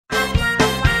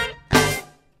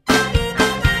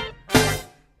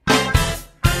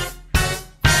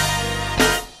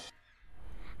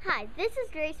Hi, this is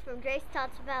Grace from Grace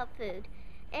Talks About Food,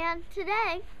 and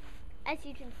today, as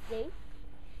you can see,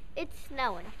 it's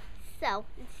snowing, so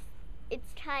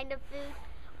it's kind of food.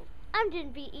 I'm going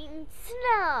to be eating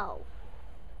snow.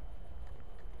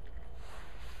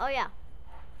 Oh yeah,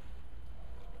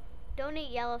 don't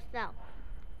eat yellow snow,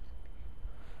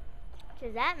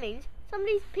 because that means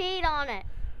somebody's peed on it.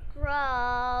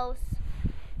 Gross.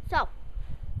 So,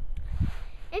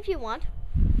 if you want,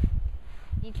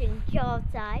 you can go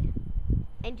outside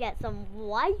and get some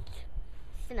white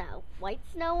snow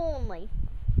only.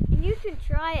 And you can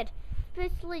try it,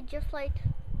 basically just like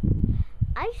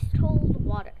ice cold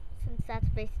water, since that's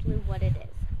basically what it is.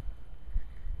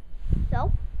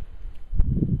 So,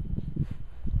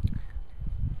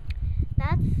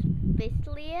 that's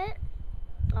basically it.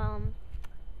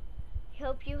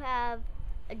 Hope you have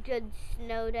a good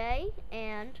snow day,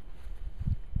 and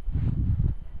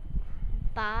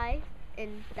bye.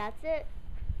 And that's it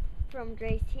from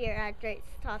Grace here at Grace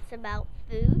Talks About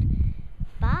Food.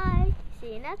 Bye.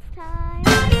 See you next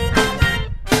time.